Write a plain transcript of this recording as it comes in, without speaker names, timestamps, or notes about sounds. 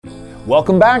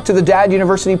Welcome back to the Dad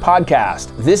University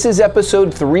podcast. This is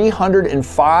episode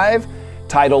 305,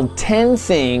 titled 10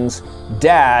 Things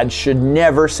Dads Should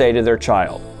Never Say to Their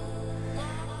Child.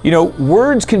 You know,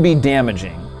 words can be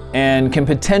damaging and can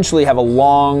potentially have a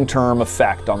long-term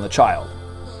effect on the child.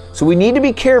 So we need to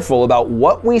be careful about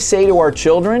what we say to our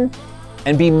children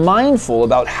and be mindful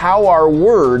about how our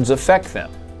words affect them.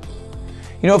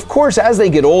 You know, of course, as they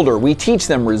get older, we teach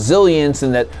them resilience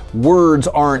and that words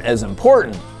aren't as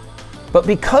important. But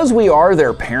because we are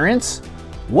their parents,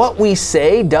 what we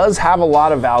say does have a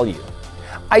lot of value.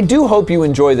 I do hope you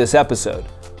enjoy this episode.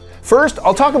 First,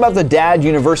 I'll talk about the Dad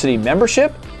University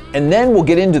membership, and then we'll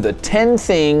get into the 10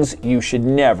 things you should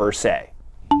never say.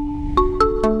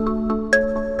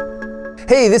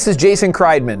 Hey, this is Jason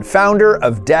Kreidman, founder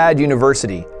of Dad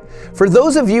University. For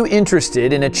those of you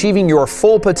interested in achieving your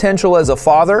full potential as a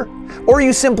father, or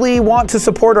you simply want to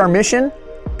support our mission,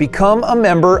 become a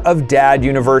member of Dad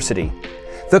University.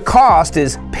 The cost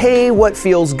is pay what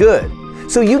feels good,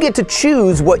 so you get to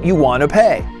choose what you want to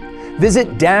pay.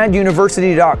 Visit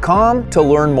daduniversity.com to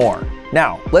learn more.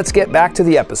 Now, let's get back to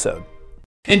the episode.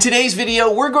 In today's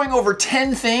video, we're going over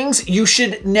 10 things you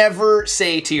should never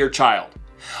say to your child.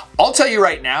 I'll tell you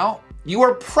right now, you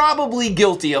are probably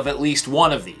guilty of at least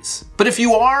one of these. But if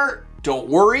you are, don't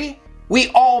worry. We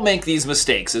all make these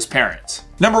mistakes as parents.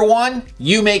 Number one,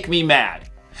 you make me mad.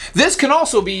 This can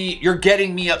also be you're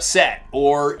getting me upset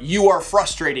or you are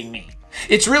frustrating me.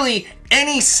 It's really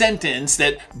any sentence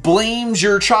that blames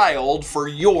your child for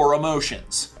your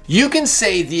emotions. You can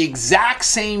say the exact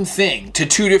same thing to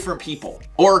two different people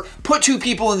or put two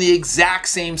people in the exact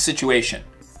same situation.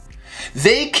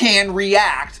 They can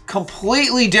react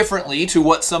completely differently to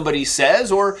what somebody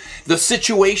says or the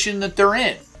situation that they're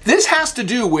in. This has to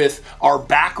do with our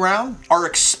background, our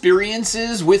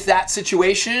experiences with that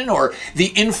situation, or the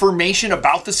information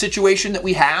about the situation that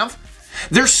we have.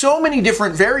 There's so many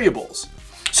different variables.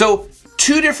 So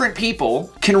two different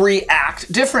people can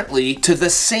react differently to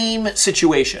the same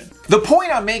situation. The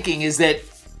point I'm making is that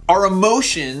our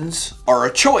emotions are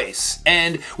a choice,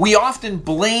 and we often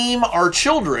blame our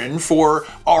children for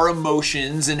our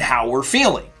emotions and how we're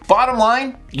feeling. Bottom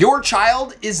line, your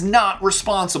child is not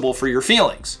responsible for your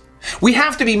feelings. We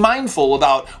have to be mindful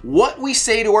about what we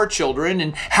say to our children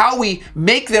and how we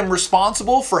make them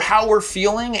responsible for how we're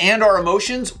feeling and our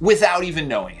emotions without even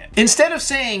knowing it. Instead of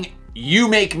saying, "You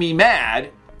make me mad,"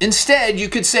 instead you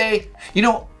could say,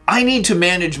 "I need to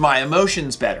manage my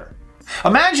emotions better."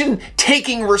 Imagine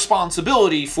taking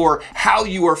responsibility for how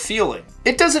you are feeling.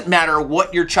 It doesn't matter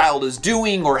what your child is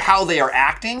doing or how they are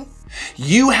acting.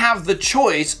 You have the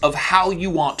choice of how you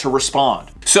want to respond.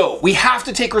 So we have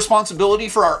to take responsibility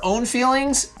for our own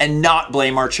feelings and not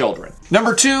blame our children.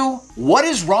 Number two, what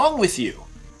is wrong with you?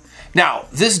 Now,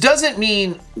 this doesn't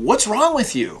mean what's wrong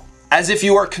with you, as if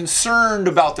you are concerned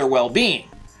about their well-being.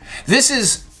 This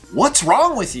is what's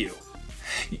wrong with you.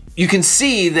 You can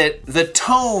see that the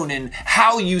tone and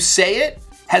how you say it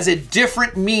has a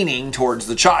different meaning towards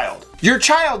the child. Your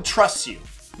child trusts you,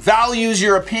 values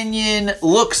your opinion,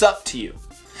 looks up to you.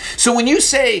 So when you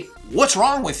say, "What's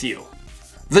wrong with you?"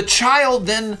 the child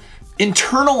then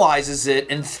internalizes it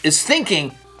and is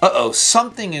thinking,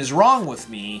 something is wrong with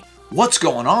me. What's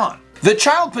going on? The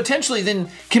child potentially then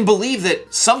can believe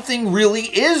that something really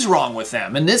is wrong with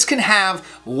them, and this can have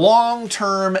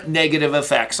long-term negative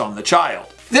effects on the child.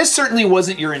 This certainly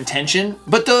wasn't your intention,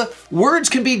 but the words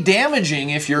can be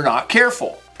damaging if you're not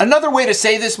careful. Another way to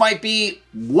say this might be,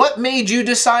 "What made you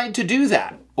decide to do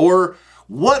that?" Or,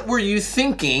 "What were you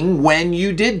thinking when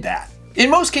you did that?" In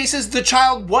most cases, the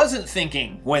child wasn't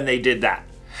thinking when they did that.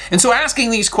 And so asking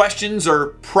these questions are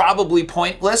probably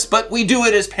pointless, but we do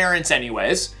it as parents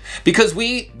anyways, because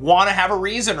we want to have a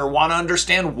reason or want to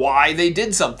understand why they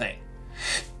did something.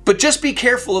 But just be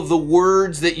careful of the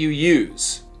words that you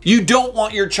use. You don't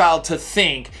want your child to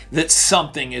think that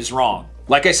something is wrong.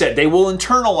 Like I said, they will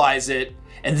internalize it,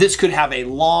 and this could have a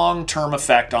long-term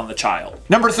effect on the child.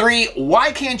 Number three,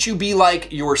 why can't you be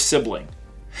like your sibling?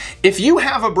 If you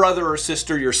have a brother or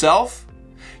sister yourself,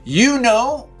 you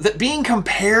know that being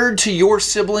compared to your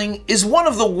sibling is one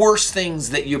of the worst things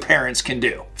that you parents can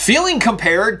do. Feeling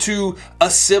compared to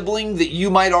a sibling that you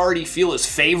might already feel is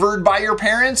favored by your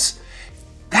parents,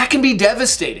 that can be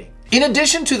devastating. In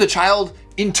addition to the child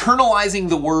internalizing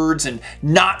the words and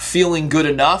not feeling good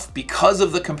enough because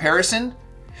of the comparison,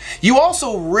 you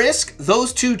also risk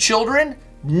those two children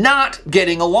not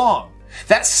getting along.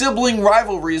 That sibling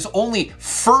rivalry is only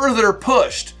further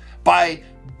pushed by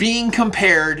being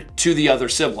compared to the other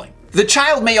sibling. The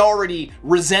child may already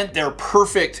resent their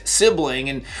perfect sibling,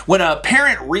 and when a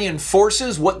parent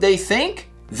reinforces what they think,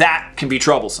 that can be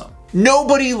troublesome.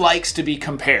 Nobody likes to be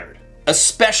compared,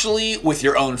 especially with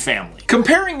your own family.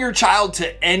 Comparing your child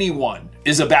to anyone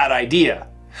is a bad idea,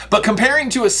 but comparing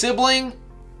to a sibling,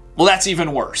 well, that's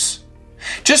even worse.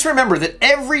 Just remember that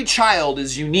every child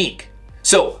is unique.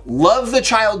 So love the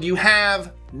child you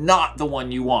have, not the one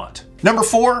you want. Number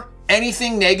 4,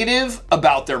 anything negative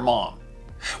about their mom.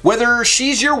 Whether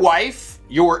she's your wife,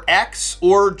 your ex,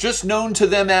 or just known to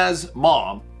them as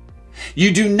mom,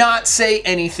 you do not say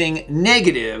anything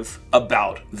negative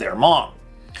about their mom.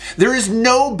 There is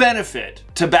no benefit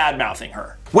to bad-mouthing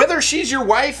her. Whether she's your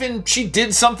wife and she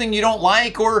did something you don't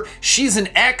like, or she's an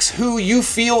ex who you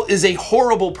feel is a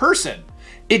horrible person,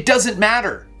 it doesn't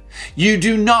matter. You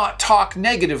do not talk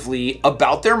negatively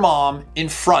about their mom in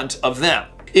front of them.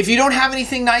 If you don't have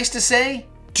anything nice to say,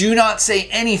 do not say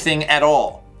anything at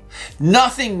all.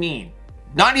 Nothing mean.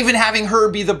 Not even having her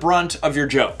be the brunt of your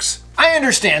jokes. I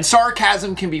understand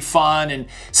sarcasm can be fun and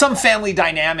some family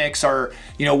dynamics are,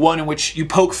 one in which you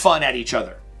poke fun at each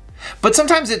other. But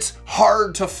sometimes it's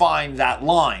hard to find that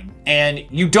line, and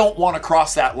you don't want to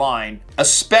cross that line,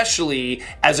 especially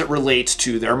as it relates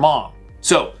to their mom.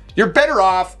 So you're better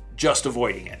off just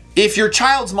avoiding it. If your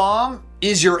child's mom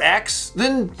is your ex,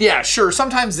 then yeah, sure,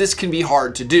 sometimes this can be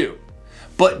hard to do.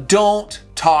 But don't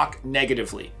talk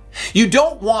negatively. You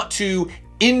don't want to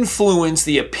influence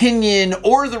the opinion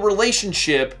or the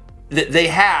relationship that they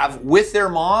have with their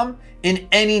mom in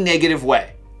any negative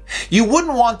way. You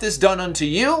wouldn't want this done unto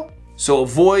you, so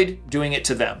avoid doing it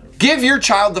to them. Give your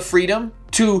child the freedom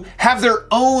to have their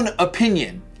own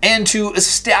opinion and to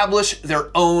establish their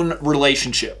own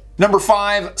relationship. Number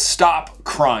 5, stop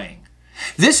crying.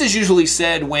 This is usually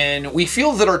said when we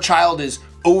feel that our child is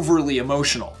overly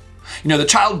emotional. The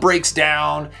child breaks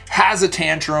down, has a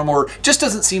tantrum, or just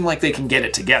doesn't seem like they can get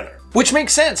it together. Which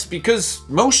makes sense because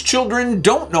most children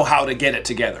don't know how to get it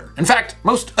together. In fact,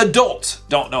 most adults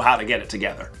don't know how to get it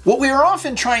together. What we are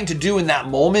often trying to do in that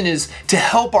moment is to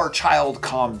help our child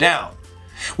calm down.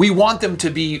 We want them to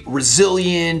be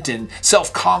resilient and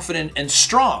self-confident and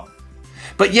strong.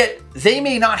 But yet they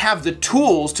may not have the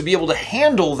tools to be able to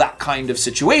handle that kind of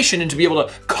situation and to be able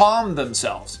to calm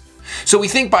themselves. So we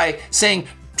think by saying,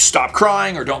 stop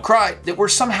crying or don't cry, that we're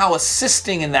somehow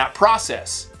assisting in that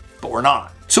process, but we're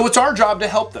not. So it's our job to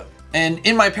help them. And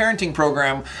in my parenting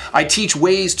program, I teach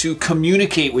ways to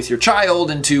communicate with your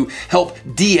child and to help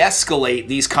de-escalate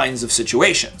these kinds of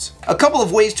situations. A couple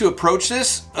of ways to approach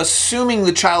this, assuming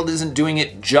the child isn't doing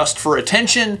it just for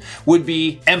attention, would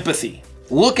be empathy.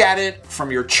 Look at it from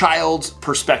your child's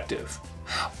perspective.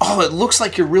 Oh, it looks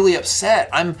like you're really upset.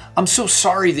 I'm so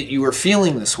sorry that you are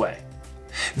feeling this way.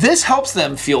 This helps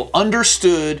them feel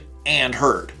understood and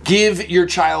heard. Give your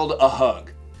child a hug.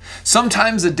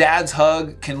 Sometimes a dad's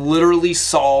hug can literally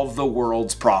solve the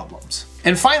world's problems.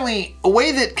 And finally, a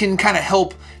way that can kind of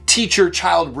help teach your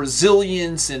child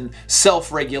resilience and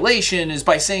self-regulation is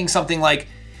by saying something like,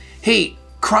 hey,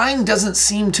 crying doesn't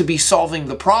seem to be solving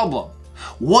the problem.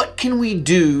 What can we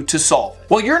do to solve it?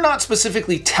 Well, you're not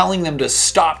specifically telling them to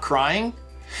stop crying.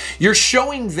 You're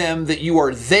showing them that you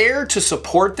are there to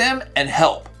support them and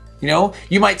help.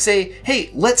 You might say, hey,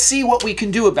 let's see what we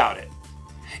can do about it.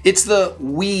 It's the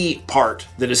we part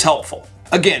that is helpful.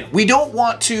 Again, we don't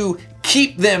want to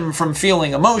keep them from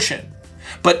feeling emotion,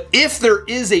 but if there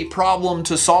is a problem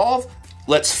to solve,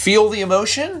 let's feel the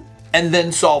emotion and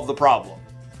then solve the problem.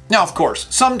 Now, of course,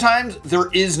 sometimes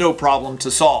there is no problem to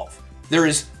solve. There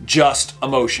is just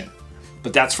emotion,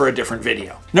 but that's for a different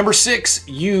video. Number 6,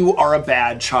 you are a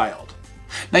bad child.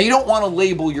 Now, you don't want to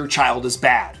label your child as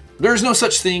bad. There's no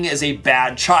such thing as a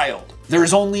bad child.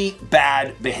 There's only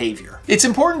bad behavior. It's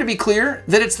important to be clear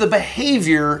that it's the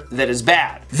behavior that is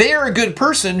bad. They are a good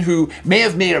person who may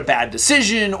have made a bad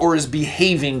decision or is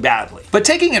behaving badly. But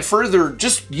taking it further,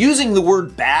 just using the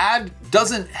word bad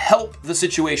doesn't help the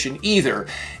situation either.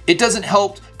 It doesn't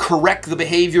help correct the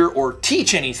behavior or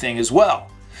teach anything as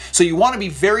well. So you want to be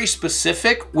very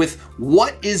specific with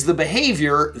what is the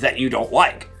behavior that you don't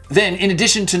like. Then, in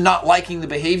addition to not liking the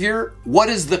behavior, what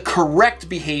is the correct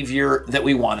behavior that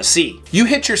we want to see? You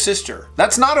hit your sister.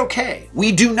 That's not okay.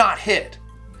 We do not hit.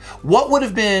 What would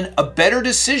have been a better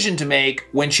decision to make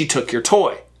when she took your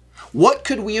toy? What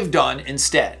could we have done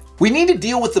instead? We need to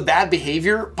deal with the bad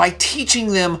behavior by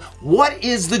teaching them what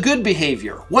is the good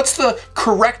behavior. What's the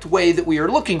correct way that we are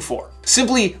looking for?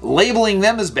 Simply labeling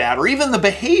them as bad or even the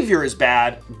behavior as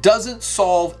bad doesn't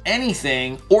solve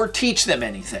anything or teach them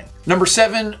anything. Number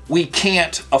 7, we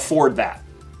can't afford that.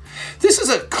 This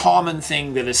is a common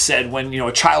thing that is said when,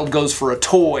 a child goes for a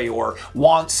toy or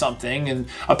wants something and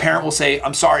a parent will say,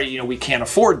 I'm sorry, we can't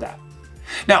afford that.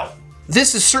 Now,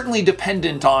 This is certainly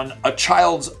dependent on a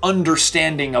child's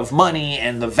understanding of money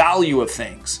and the value of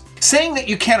things. Saying that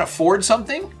you can't afford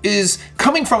something is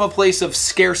coming from a place of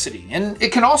scarcity, and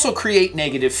it can also create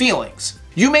negative feelings.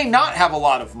 You may not have a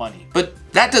lot of money, but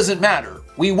that doesn't matter.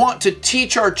 We want to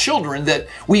teach our children that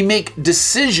we make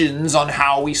decisions on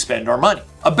how we spend our money.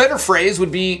 A better phrase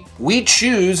would be, we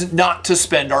choose not to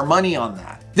spend our money on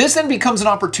that. This then becomes an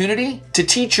opportunity to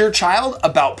teach your child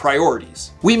about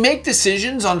priorities. We make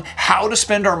decisions on how to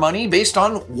spend our money based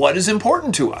on what is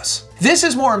important to us. This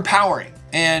is more empowering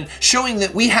and showing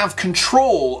that we have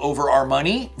control over our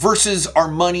money versus our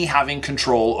money having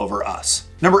control over us.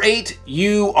 Number 8,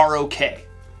 you are okay.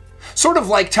 Sort of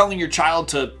like telling your child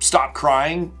to stop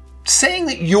crying, saying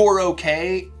that you're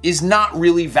okay is not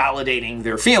really validating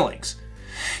their feelings.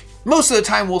 Most of the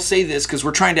time we'll say this because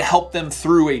we're trying to help them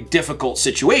through a difficult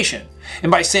situation.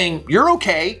 And by saying you're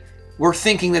okay, we're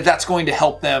thinking that that's going to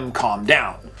help them calm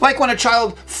down. Like when a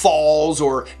child falls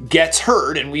or gets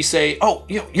hurt and we say, oh,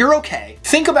 you're okay.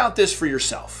 Think about this for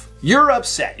yourself. You're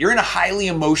upset. You're in a highly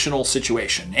emotional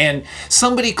situation and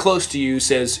somebody close to you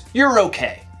says, you're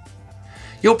okay.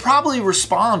 You'll probably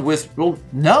respond with, well,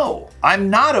 no, I'm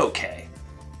not okay.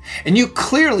 And you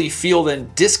clearly feel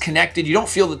then disconnected. You don't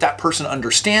feel that that person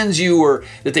understands you or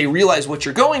that they realize what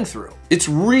you're going through. It's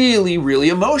really, really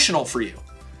emotional for you.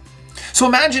 So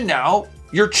imagine now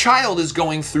your child is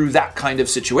going through that kind of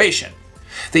situation.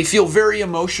 They feel very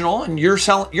emotional and you're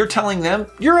telling them,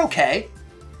 you're okay.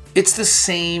 It's the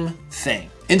same thing.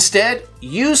 Instead,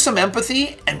 use some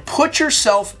empathy and put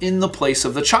yourself in the place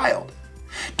of the child.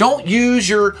 Don't use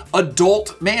your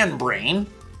adult man brain.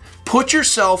 Put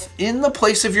yourself in the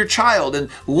place of your child and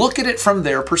look at it from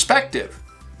their perspective.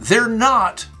 They're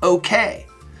not okay.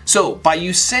 So by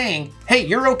you saying, hey,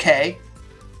 you're okay,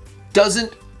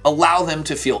 doesn't allow them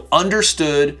to feel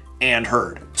understood and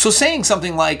heard. So saying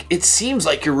something like, it seems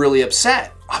like you're really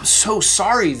upset. I'm so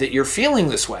sorry that you're feeling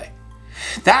this way.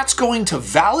 That's going to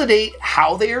validate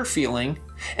how they are feeling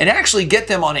and actually get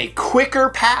them on a quicker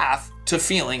path to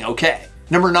feeling okay.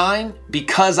 Number 9,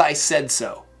 because I said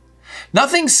so.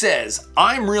 Nothing says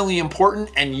I'm really important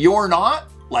and you're not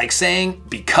like saying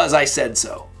because I said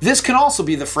so. This can also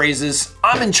be the phrases,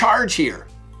 I'm in charge here.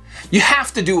 You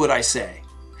have to do what I say.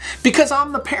 Because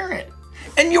I'm the parent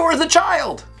and you're the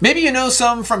child. Maybe you know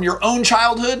some from your own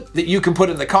childhood that you can put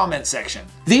in the comment section.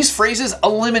 These phrases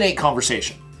eliminate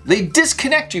conversation. They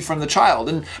disconnect you from the child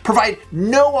and provide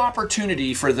no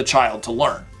opportunity for the child to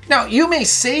learn. Now, you may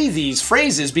say these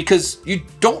phrases because you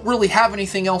don't really have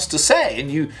anything else to say and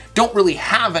you don't really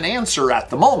have an answer at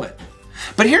the moment.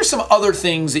 But here's some other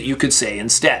things that you could say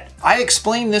instead. I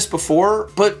explained this before,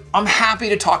 but I'm happy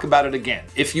to talk about it again.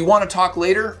 If you want to talk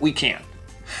later, we can.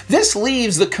 This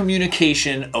leaves the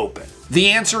communication open. The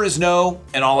answer is no,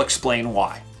 and I'll explain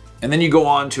why. And then you go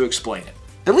on to explain it.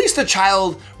 At least the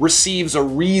child receives a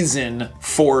reason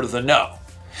for the no.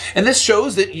 And this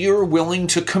shows that you're willing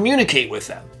to communicate with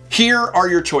them. Here are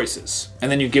your choices.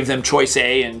 And then you give them choice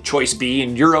A and choice B,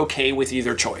 and you're okay with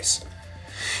either choice.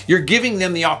 You're giving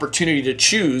them the opportunity to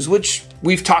choose, which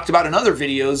we've talked about in other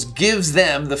videos, gives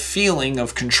them the feeling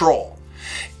of control.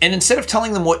 And instead of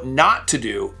telling them what not to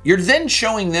do, you're then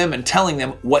showing them and telling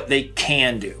them what they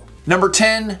can do. Number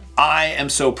 10, I am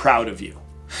so proud of you.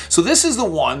 So this is the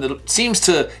one that seems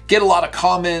to get a lot of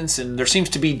comments and there seems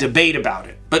to be debate about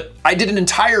it. But I did an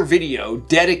entire video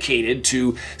dedicated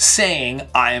to saying,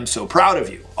 I am so proud of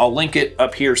you. I'll link it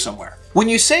up here somewhere. When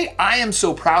you say, I am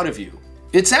so proud of you,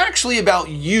 it's actually about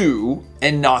you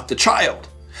and not the child.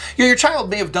 Your child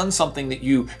may have done something that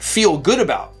you feel good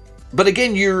about. But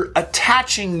again, you're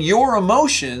attaching your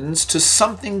emotions to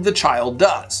something the child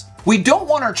does. We don't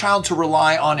want our child to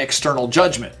rely on external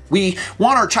judgment. We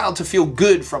want our child to feel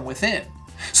good from within.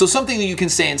 So something that you can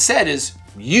say instead is,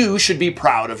 you should be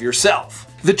proud of yourself.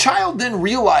 The child then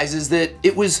realizes that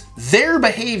it was their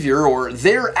behavior or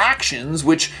their actions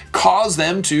which caused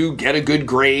them to get a good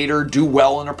grade or do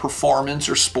well in a performance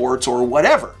or sports or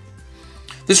whatever.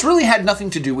 This really had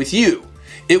nothing to do with you.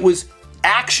 It was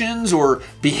actions or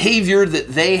behavior that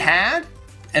they had,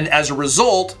 and as a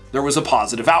result, there was a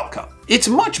positive outcome. It's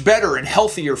much better and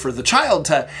healthier for the child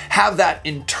to have that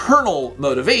internal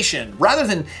motivation rather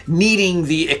than needing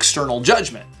the external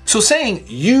judgment. So saying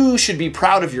you should be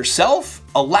proud of yourself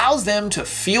allows them to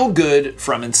feel good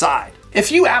from inside.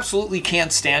 If you absolutely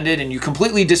can't stand it and you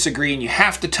completely disagree and you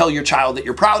have to tell your child that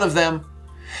you're proud of them,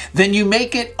 then you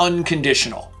make it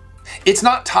unconditional. It's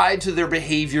not tied to their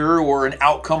behavior or an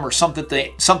outcome or something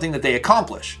that they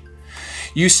accomplish.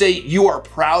 You say you are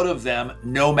proud of them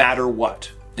no matter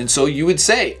what. And so you would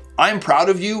say, I'm proud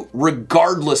of you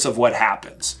regardless of what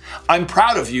happens. I'm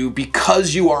proud of you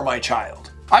because you are my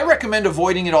child. I recommend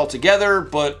avoiding it altogether,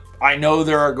 but I know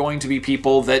there are going to be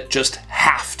people that just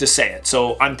have to say it,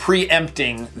 so I'm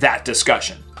preempting that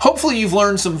discussion. Hopefully you've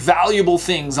learned some valuable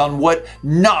things on what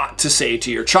not to say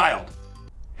to your child.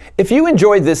 If you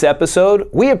enjoyed this episode,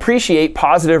 we appreciate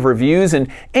positive reviews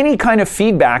and any kind of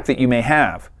feedback that you may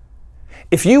have.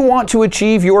 If you want to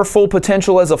achieve your full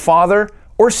potential as a father,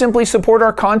 or simply support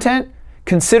our content,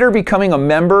 consider becoming a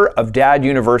member of Dad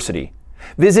University.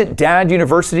 Visit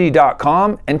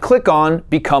daduniversity.com and click on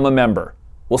Become a Member.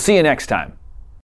 We'll see you next time.